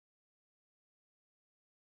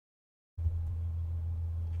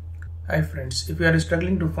Hi friends, if you are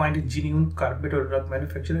struggling to find a genuine carpet or rug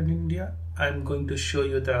manufacturer in India, I am going to show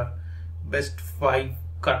you the best 5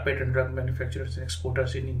 carpet and rug manufacturers and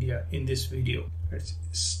exporters in India in this video. Let's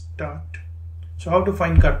start. So how to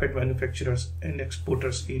find carpet manufacturers and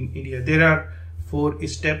exporters in India? There are 4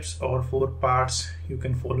 steps or 4 parts you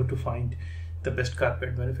can follow to find the best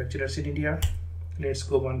carpet manufacturers in India. Let's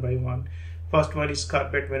go one by one. First one is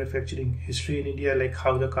carpet manufacturing history in India, like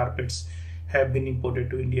how the carpets have been imported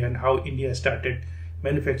to India and how India started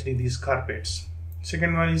manufacturing these carpets.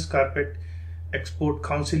 Second one is Carpet Export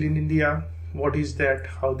Council in India. What is that?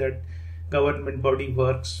 How that government body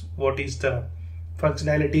works? What is the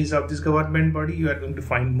functionalities of this government body? You are going to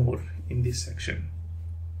find more in this section.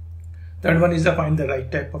 Third one is to find the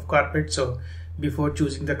right type of carpet. So before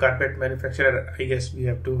choosing the carpet manufacturer, I guess we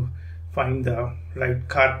have to find the right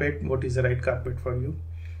carpet. What is the right carpet for you?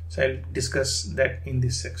 So I'll discuss that in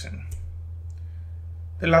this section.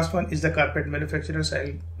 The last one is the carpet manufacturers.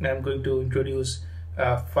 I'm going to introduce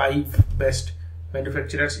 5 best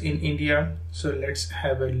manufacturers in India. So let's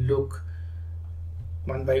have a look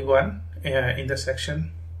one by one in the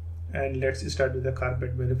section, and let's start with the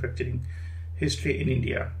carpet manufacturing history in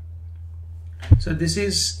India. So this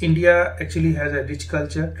is India actually has a rich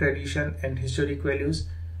culture, tradition and historic values.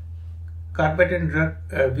 Carpet and rug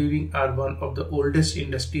weaving are one of the oldest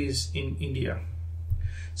industries in India.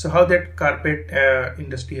 So how that carpet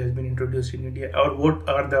industry has been introduced in India, or what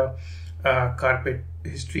are the carpet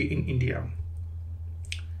history in India?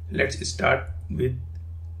 Let's start with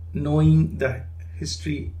knowing the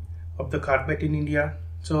history of the carpet in India.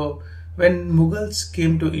 So when Mughals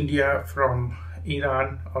came to India from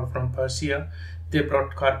Iran or from Persia, they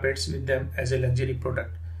brought carpets with them as a luxury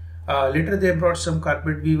product. Later they brought some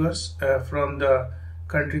carpet weavers from the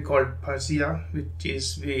country called Persia, which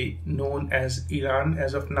is known as Iran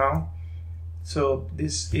as of now. So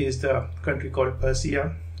this is the country called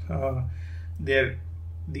Persia.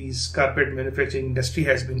 These carpet manufacturing industry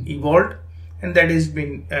has been evolved, and that has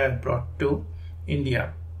been brought to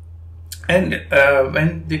India. And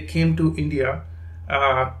when they came to India,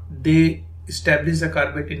 they established the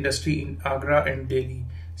carpet industry in Agra and Delhi,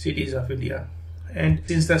 cities of India. And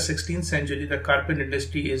since the 16th century, the carpet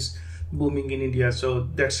industry is booming in India. So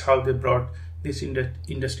that's how they brought this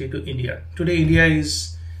industry to India. Today, India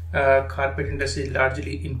is carpet industry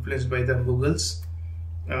largely influenced by the Mughals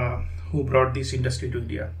who brought this industry to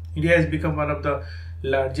India. India has become one of the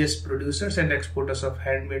largest producers and exporters of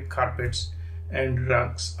handmade carpets and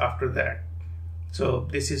rugs after that. So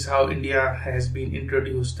this is how India has been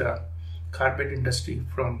introduced the carpet industry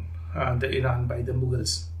from the Iran by the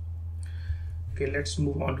Mughals. Okay, let's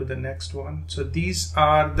move on to the next one. So these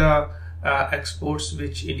are the exports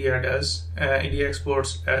which India does. India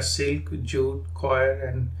exports silk, jute, coir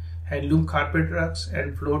and handloom carpet rugs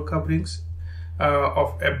and floor coverings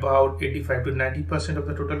of about 85 to 90% of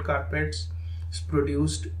the total carpets is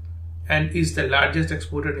produced, and is the largest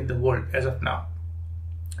exporter in the world as of now.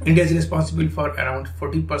 India is responsible for around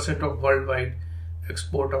 40% of worldwide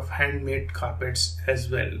export of handmade carpets as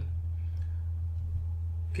well.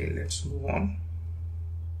 Okay, let's move on.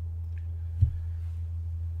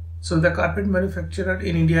 So the carpet manufacturer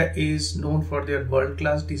in India is known for their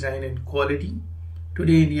world-class design and quality.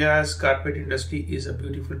 Today, India's carpet industry is a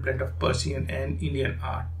beautiful blend of Persian and Indian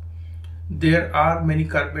art. There are many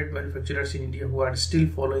carpet manufacturers in India who are still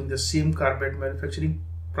following the same carpet manufacturing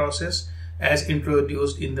process as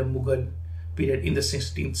introduced in the Mughal period in the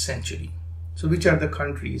 16th century. So which are the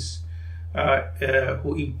countries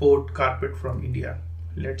who import carpet from India?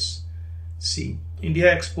 Let's see.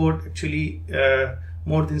 India export actually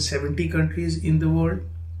more than 70 countries in the world.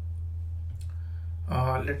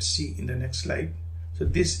 Let's see in the next slide. So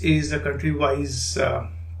this is a country-wise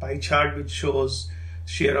pie chart which shows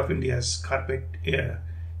share of India's carpet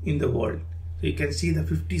in the world. So you can see the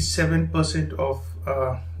 57% of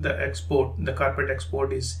the carpet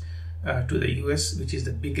export is to the US, which is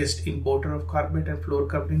the biggest importer of carpet and floor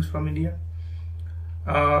coverings from India.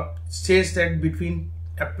 Says that between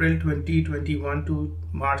April 2021 to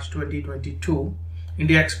March 2022,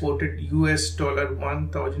 India exported US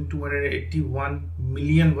 $1,281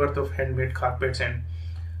 million worth of handmade carpets and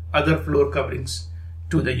other floor coverings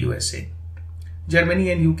to the USA. Germany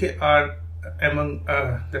and UK are among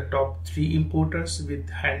the top 3 importers with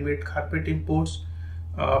handmade carpet imports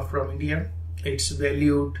from India. It's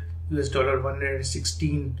valued US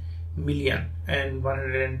 $116 million and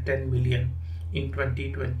 110 million in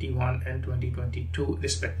 2021 and 2022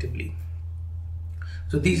 respectively.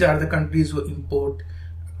 So these are the countries who import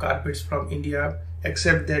carpets from India,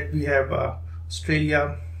 except that we have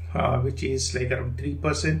Australia, which is like around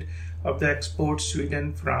 3% of the exports.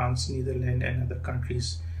 Sweden, France, Netherlands, and other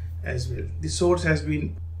countries as well. The source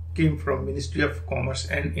came from Ministry of Commerce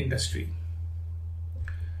and Industry.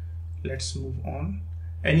 Let's move on.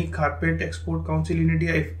 Any carpet export council in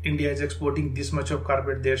India? If India is exporting this much of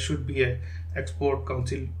carpet, there should be a export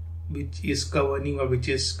council which is governing or which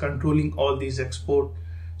is controlling all these exports.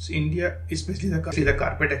 So India, especially the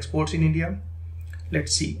carpet exports in India.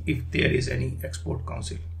 Let's see if there is any export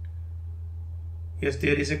council. Yes,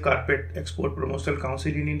 there is a carpet export promotional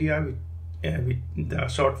council in India with the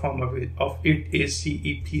short form of it is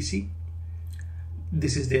CEPC.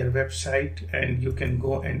 This is their website, and you can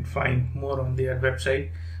go and find more on their website.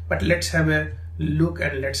 But let's have a look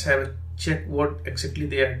and let's have a check what exactly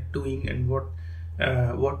they are doing and what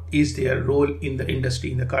is their role in the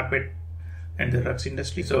industry, in the carpet and the rugs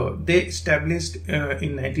industry. So they established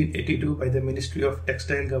in 1982 by the Ministry of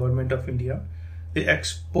Textile, Government of India. They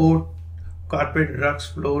export carpet, rugs,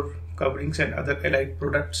 floor coverings, and other allied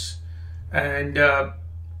products. And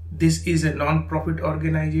this is a non-profit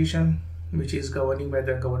organization which is governing by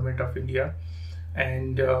the Government of India,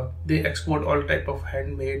 and they export all type of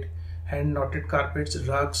handmade, hand-knotted carpets,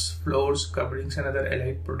 rugs, floors, coverings, and other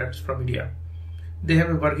allied products from India. They have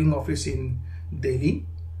a working office in Delhi,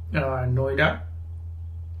 Noida,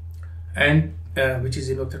 and which is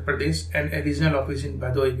in Uttar Pradesh, and a regional office in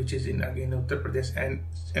Bhadoi, which is in Uttar Pradesh, and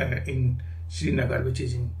in Srinagar, which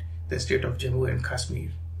is in the state of Jammu and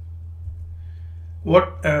Kashmir.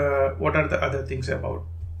 What are the other things about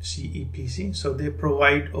CEPC? So they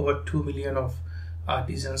provide over 2 million of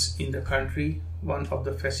artisans in the country. One of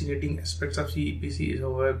the fascinating aspects of CEPC is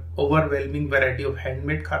overwhelming variety of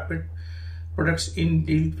handmade carpet products in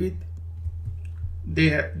dealt with.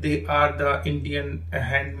 They are the Indian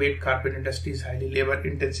handmade carpet industry is highly labor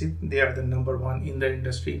intensive. They are the #1 in the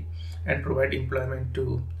industry and provide employment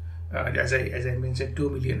to as I mentioned, 2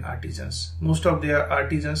 million artisans. Most of their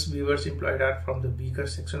artisans, weavers employed are from the weaker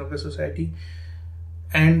section of the society,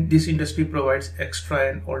 and this industry provides extra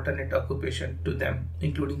and alternate occupation to them,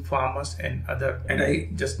 including farmers and other. And I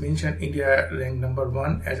just mentioned India ranked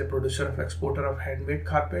 #1 as a producer of exporter of handmade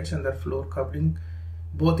carpets and the floor covering,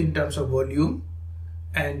 both in terms of volume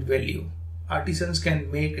and value. Artisans can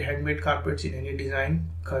make handmade carpets in any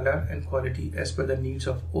design, color, and quality as per the needs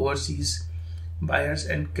of overseas buyers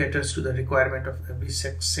and caters to the requirement of every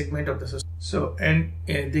segment of the society. So, and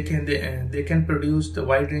they can produce the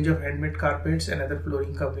wide range of handmade carpets and other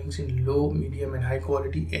flooring coverings in low, medium, and high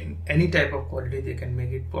quality. In any type of quality, they can make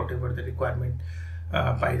it whatever the requirement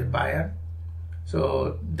by the buyer.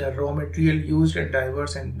 So the raw material used and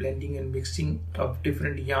diverse and blending and mixing of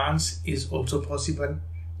different yarns is also possible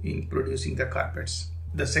in producing the carpets.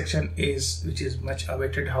 The section which is much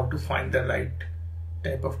awaited, how to find the right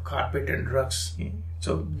type of carpet and rugs.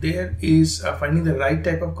 So there is finding the right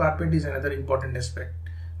type of carpet is another important aspect.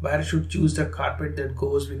 Buyer should choose the carpet that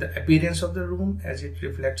goes with the appearance of the room as it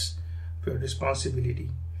reflects your responsibility.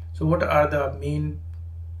 So what are the main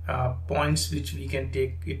points which we can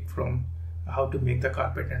take it from how to make the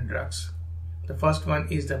carpet and rugs? The first one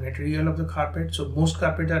is the material of the carpet. So most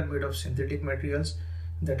carpet are made of synthetic materials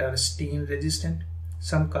that are stain resistant.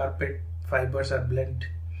 Some carpet fibers are blend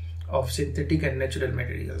of synthetic and natural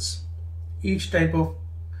materials. Each type of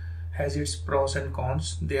has its pros and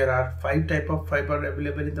cons. There are 5 types of fiber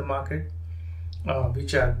available in the market,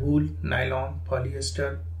 which are wool, nylon,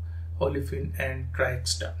 polyester, olefin, and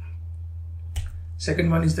triexta. Second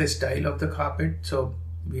one is the style of the carpet. So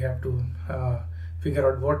we have to figure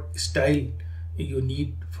out what style you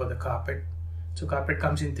need for the carpet. So carpet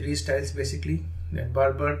comes in 3 styles basically: then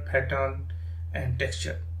Berber, pattern, and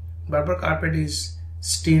texture. Berber carpet is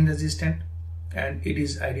stain resistant and it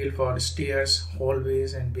is ideal for stairs,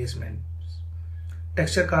 hallways, and basements.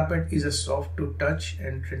 Texture carpet is a soft to touch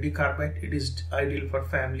and trendy carpet. It is ideal for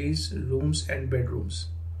families, rooms, and bedrooms.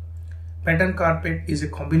 Pattern carpet is a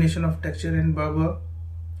combination of texture and Berber.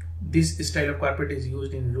 This style of carpet is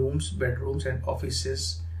used in rooms, bedrooms, and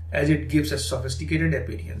offices as it gives a sophisticated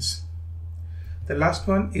appearance. The last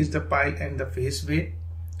one is the pile and the face weight.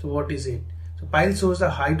 So what is it? So pile shows the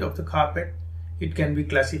height of the carpet. It can be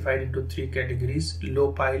classified into 3 categories: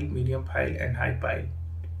 low pile, medium pile, and high pile.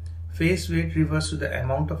 Face weight refers to the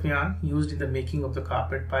amount of yarn used in the making of the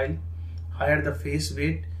carpet pile. Higher the face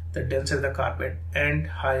weight, the denser the carpet and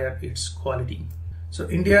higher its quality. So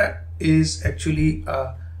India is actually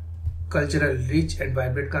a cultural rich and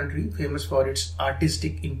vibrant country, famous for its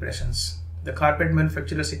artistic impressions. The carpet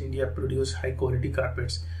manufacturers in India produce high quality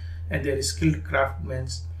carpets, and their skilled craftsmen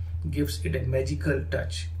gives it a magical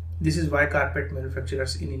touch. This is why carpet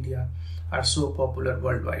manufacturers in India are so popular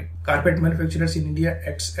worldwide. Carpet manufacturers in India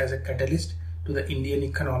acts as a catalyst to the Indian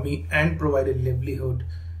economy and provide a livelihood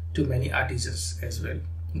to many artisans as well.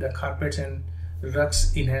 The carpets and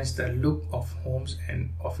rugs enhance the look of homes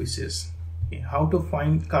and offices. How to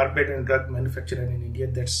find carpet and rug manufacturer in India,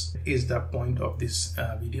 that is the point of this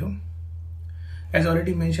video. As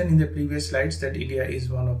already mentioned in the previous slides, that India is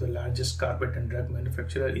one of the largest carpet and rug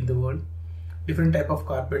manufacturer in the world. Different type of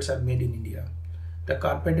carpets are made in India. The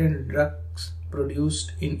carpet and rugs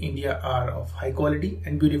produced in India are of high quality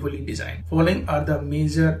and beautifully designed. Following are the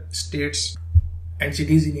major states and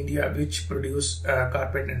cities in India which produce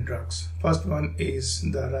carpet and rugs. First one is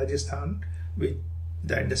the Rajasthan, which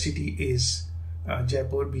the city is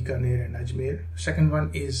Jaipur, Bikaner and Ajmer. Second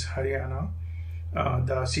one is Haryana.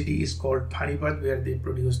 The city is called Panipat, where they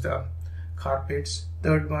produce the carpets.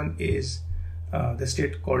 Third one is the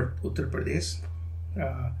state called Uttar Pradesh.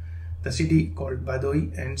 The city called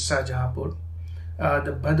Bhadoi and Shahjahanpur.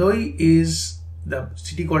 The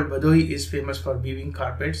city called Bhadoi is famous for weaving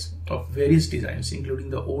carpets of various designs, including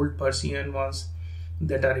the old Persian ones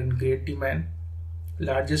that are in great demand.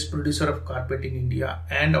 Largest producer of carpet in India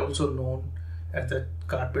and also known as the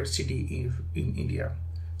carpet city in India.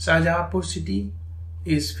 Shahjahanpur city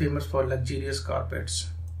is famous for luxurious carpets.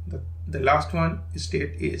 The last one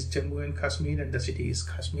state is Jammu and Kashmir, and the city is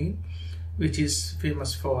Kashmir, which is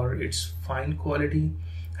famous for its fine quality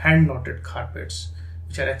hand knotted carpets,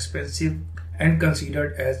 which are expensive and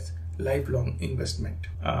considered as lifelong investment.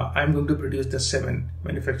 I'm going to produce the 7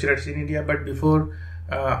 manufacturers in India, but before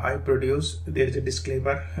I produce, there is a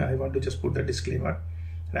disclaimer. I want to just put the disclaimer.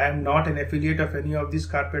 I am not an affiliate of any of these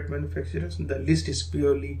carpet manufacturers. The list is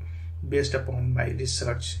purely based upon my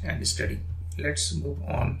research and study. Let's move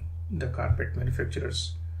on the carpet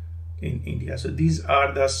manufacturers in India. So these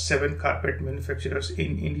are the 7 carpet manufacturers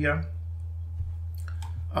in India.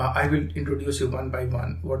 I will introduce you one by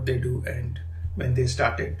one what they do and when they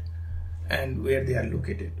started and where they are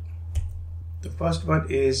located. The first one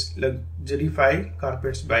is Luxurify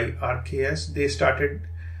Carpets by RKS. They started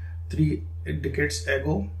 3 decades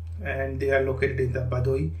ago and they are located in the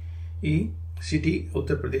Bhadoi city,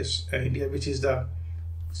 Uttar Pradesh, India, which is the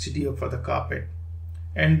city for the carpet.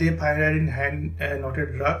 And they pioneer in hand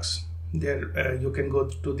knotted rugs. There you can go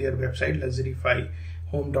to their website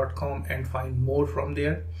luxurifyhome.com and find more from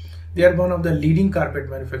there. They are one of the leading carpet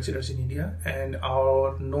manufacturers in India and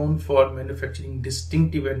are known for manufacturing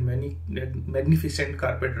distinctive and magnificent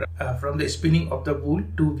carpet rugs. From the spinning of the wool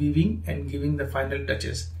to weaving and giving the final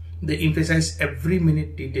touches, they emphasize every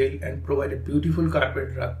minute detail and provide a beautiful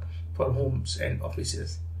carpet rug for homes and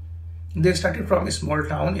offices. They started from a small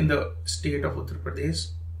town in the state of Uttar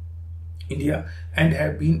Pradesh, India, and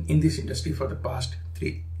have been in this industry for the past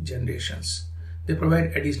 3 generations. They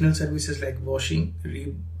provide additional services like washing,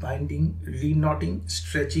 rebinding, reknotting,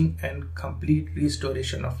 stretching, and complete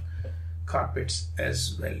restoration of carpets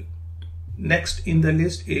as well. Next in the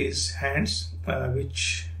list is Hands,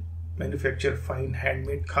 which manufacture fine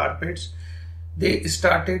handmade carpets. They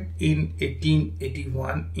started in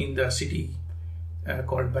 1881 in the city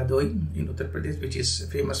called Bhadoi in Uttar Pradesh, which is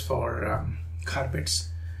famous for carpets,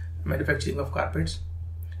 manufacturing of carpets.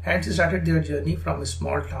 Hands started their journey from a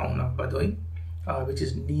small town of Bhadoi, which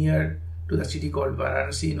is near to the city called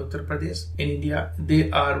Varanasi in Uttar Pradesh in India. They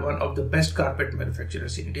are one of the best carpet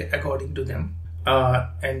manufacturers in India according to them,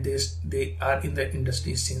 and they are in the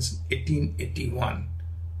industry since 1881.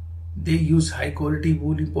 They use high quality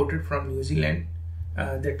wool imported from New Zealand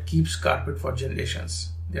that keeps carpet for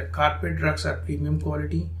generations. Their carpet rugs are premium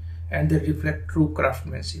quality and they reflect true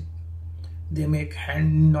craftsmanship. They make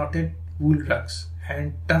hand knotted wool rugs,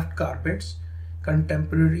 hand tufted carpets,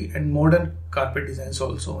 contemporary and modern carpet designs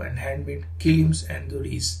also, and handmade kilims and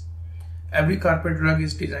duris. Every carpet rug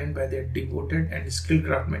is designed by their devoted and skilled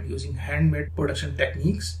craftsmen using handmade production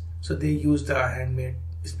techniques. So they use the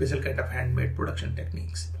special kind of handmade production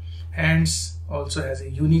techniques. Hands also has a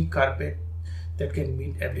unique carpet that can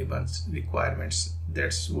meet everyone's requirements.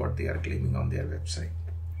 That's what they are claiming on their website.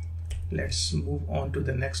 Let's move on to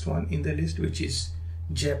the next one in the list, which is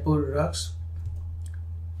Jaipur Rugs.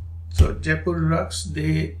 So Jaipur Rugs,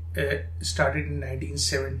 they started in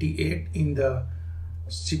 1978 in the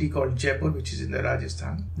city called Jaipur, which is in the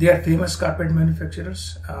Rajasthan. They are famous carpet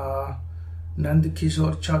manufacturers. Nand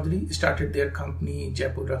Kishore Chaudhary started their company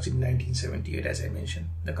Jaipur Rugs in 1978, as I mentioned.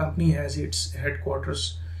 The company has its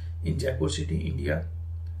headquarters in Jaipur City, India,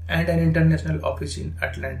 and an international office in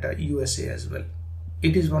Atlanta, USA as well.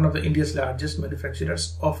 It is one of the India's largest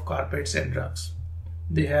manufacturers of carpets and rugs.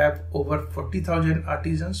 They have over 40,000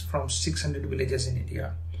 artisans from 600 villages in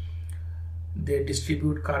India. They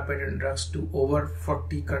distribute carpet and rugs to over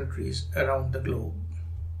 40 countries around the globe.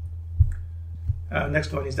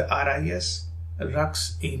 Next one is the RIS,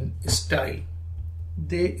 Rugs in Style.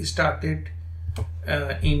 They started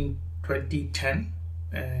in 2010,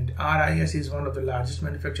 and RIS is one of the largest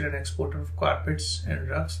manufacturer and exporter of carpets and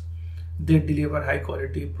rugs. They deliver high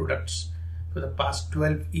quality products for the past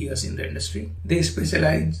 12 years in the industry. They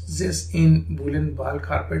specialize in woolen wall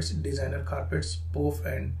carpets, designer carpets, puff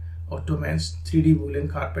and ottomans, 3D woolen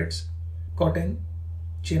carpets, cotton,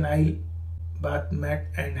 chenille, bath mat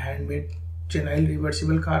and handmade chenille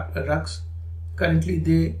reversible rugs. Currently,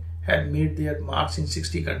 they have made their marks in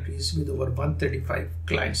 60 countries with over 135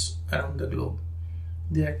 clients around the globe.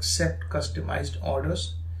 They accept customized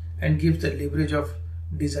orders and give the leverage of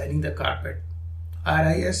designing the carpet.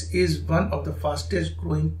 RIS is one of the fastest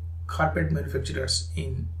growing carpet manufacturers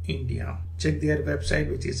in India. Check their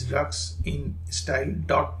website, which is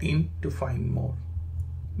rugsinstyle.in, to find more.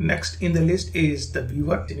 Next in the list is the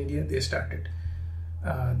Weaver. In India, they started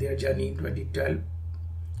their journey in 2012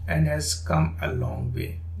 and has come a long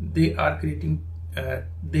way. They are catering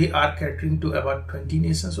to about 20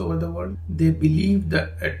 nations over the world. They believe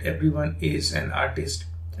that everyone is an artist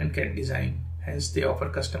and can design. Hence, they offer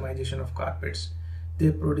customization of carpets.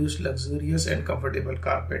 They produce luxurious and comfortable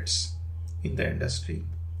carpets in the industry.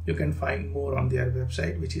 You can find more on their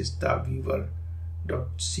website, which is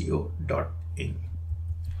theweaver.co.in.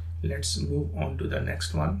 Let's move on to the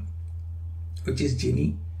next one, which is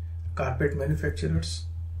Genie, carpet manufacturers.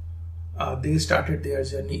 They started their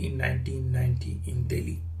journey in 1990 in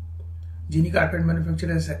Delhi. Genie carpet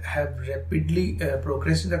manufacturers have rapidly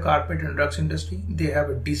progressed in the carpet and rugs industry. They have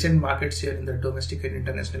a decent market share in the domestic and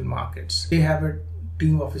international markets. They have a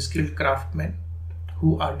team of skilled craftsmen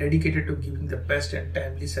who are dedicated to giving the best and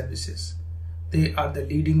timely services. They are the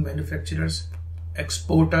leading manufacturers,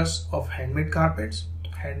 exporters of handmade carpets,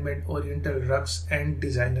 handmade oriental rugs and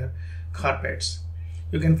designer carpets.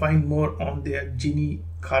 You can find more on their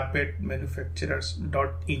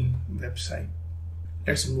geniecarpetmanufacturers.in website.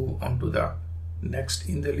 Let's move on to the next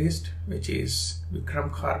in the list, which is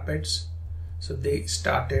Vikram Carpets. So they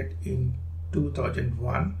started in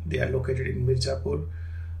 2001. They are located in Mirzapur,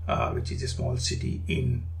 which is a small city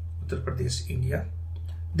in Uttar Pradesh, India.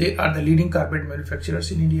 They are the leading carpet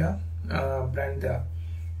manufacturers in India.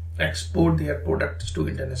 Export their products to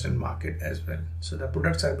international market as well. So the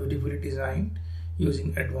products are beautifully designed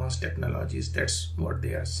using advanced technologies. That's what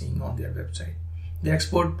they are seeing on their website. They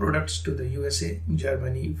export products to the USA,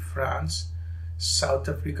 Germany, France, South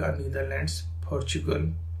Africa, Netherlands,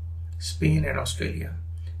 Portugal, Spain and Australia.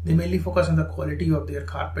 They mainly focus on the quality of their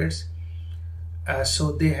carpets,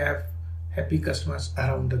 so they have happy customers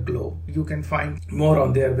around the globe. You can find more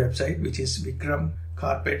on their website, which is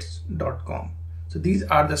vikramcarpets.com. So these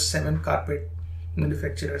are the 7 carpet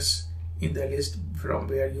manufacturers in the list from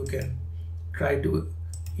where you can try to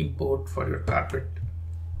import for your carpet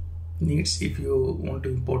needs if you want to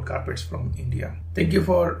import carpets from India. Thank you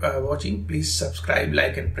for watching. Please subscribe,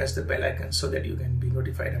 like and press the bell icon so that you can be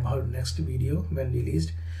notified about next video when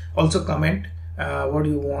released. Also comment what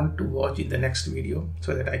you want to watch in the next video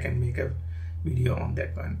so that I can make a video on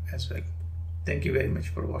that one as well. Thank you very much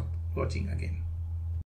for watching again.